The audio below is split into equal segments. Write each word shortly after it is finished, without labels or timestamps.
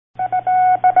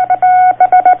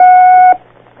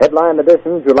Headline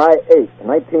edition, July 8,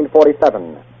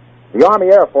 1947. The Army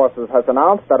Air Forces has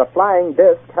announced that a flying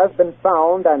disc has been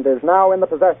found and is now in the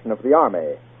possession of the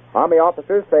Army. Army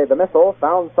officers say the missile,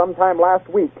 found sometime last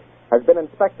week, has been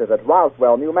inspected at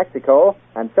Roswell, New Mexico,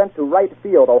 and sent to Wright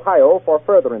Field, Ohio, for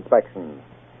further inspection.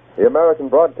 The American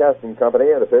Broadcasting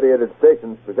Company and affiliated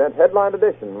stations present Headline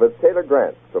Edition with Taylor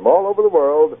Grant. From all over the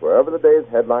world, wherever the day's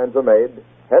headlines are made,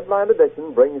 Headline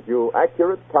Edition brings you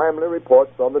accurate, timely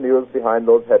reports on the news behind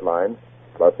those headlines,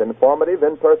 plus informative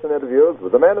in-person interviews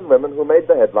with the men and women who made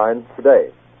the headlines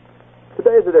today.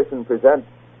 Today's edition presents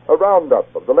a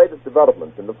roundup of the latest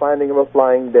developments in the finding of a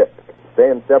flying disc.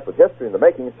 Stay in step with history in the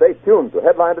making. Stay tuned to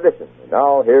Headline Edition. And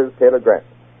now, here's Taylor Grant.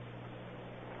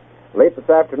 Late this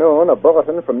afternoon, a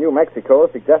bulletin from New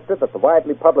Mexico suggested that the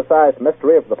widely publicized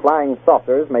mystery of the flying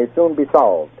saucers may soon be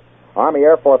solved. Army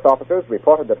Air Force officers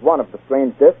reported that one of the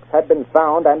strange discs had been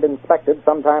found and inspected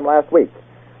sometime last week.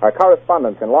 Our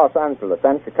correspondents in Los Angeles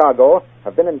and Chicago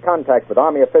have been in contact with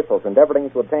Army officials endeavoring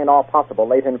to obtain all possible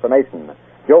late information.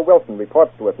 Joe Wilson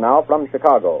reports to us now from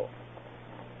Chicago.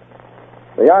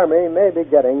 The Army may be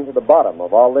getting to the bottom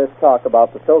of all this talk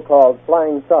about the so-called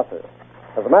flying saucers.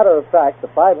 As a matter of fact, the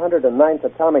 509th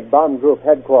Atomic Bomb Group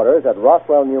headquarters at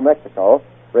Roswell, New Mexico,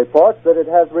 reports that it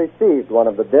has received one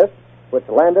of the discs which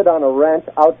landed on a ranch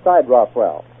outside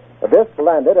Roswell. The disc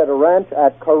landed at a ranch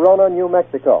at Corona, New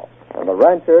Mexico, and the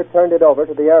rancher turned it over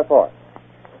to the Air Force.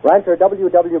 Rancher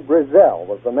W.W. Brizzell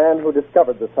was the man who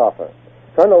discovered the saucer.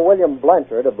 Colonel William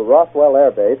Blanchard of the Roswell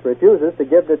Air Base refuses to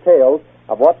give details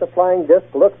of what the flying disc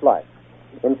looks like.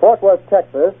 In Fort Worth,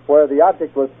 Texas, where the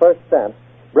object was first sent,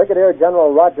 Brigadier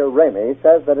General Roger Ramey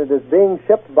says that it is being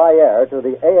shipped by air to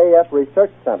the AAF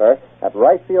Research Center at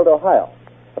Wright Field, Ohio.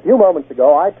 A few moments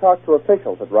ago, I talked to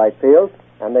officials at Wright Field,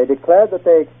 and they declared that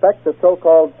they expect the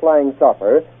so-called flying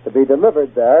saucer to be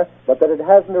delivered there, but that it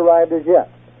hasn't arrived as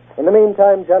yet. In the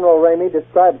meantime, General Ramey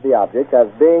describes the object as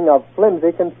being of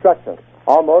flimsy construction,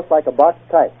 almost like a box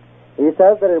kite. He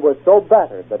says that it was so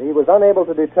battered that he was unable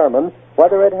to determine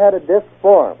whether it had a disc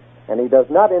form, and he does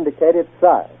not indicate its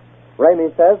size.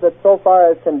 Ramey says that so far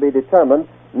as can be determined,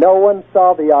 no one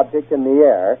saw the object in the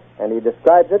air, and he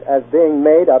describes it as being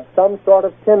made of some sort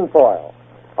of tinfoil.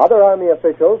 Other Army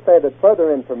officials say that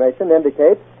further information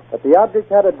indicates that the object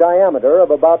had a diameter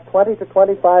of about 20 to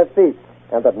 25 feet,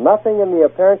 and that nothing in the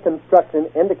apparent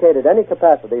construction indicated any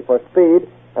capacity for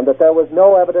speed, and that there was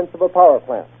no evidence of a power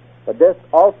plant. The disc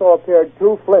also appeared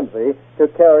too flimsy to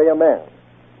carry a man.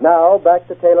 Now, back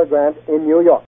to Taylor Grant in New York.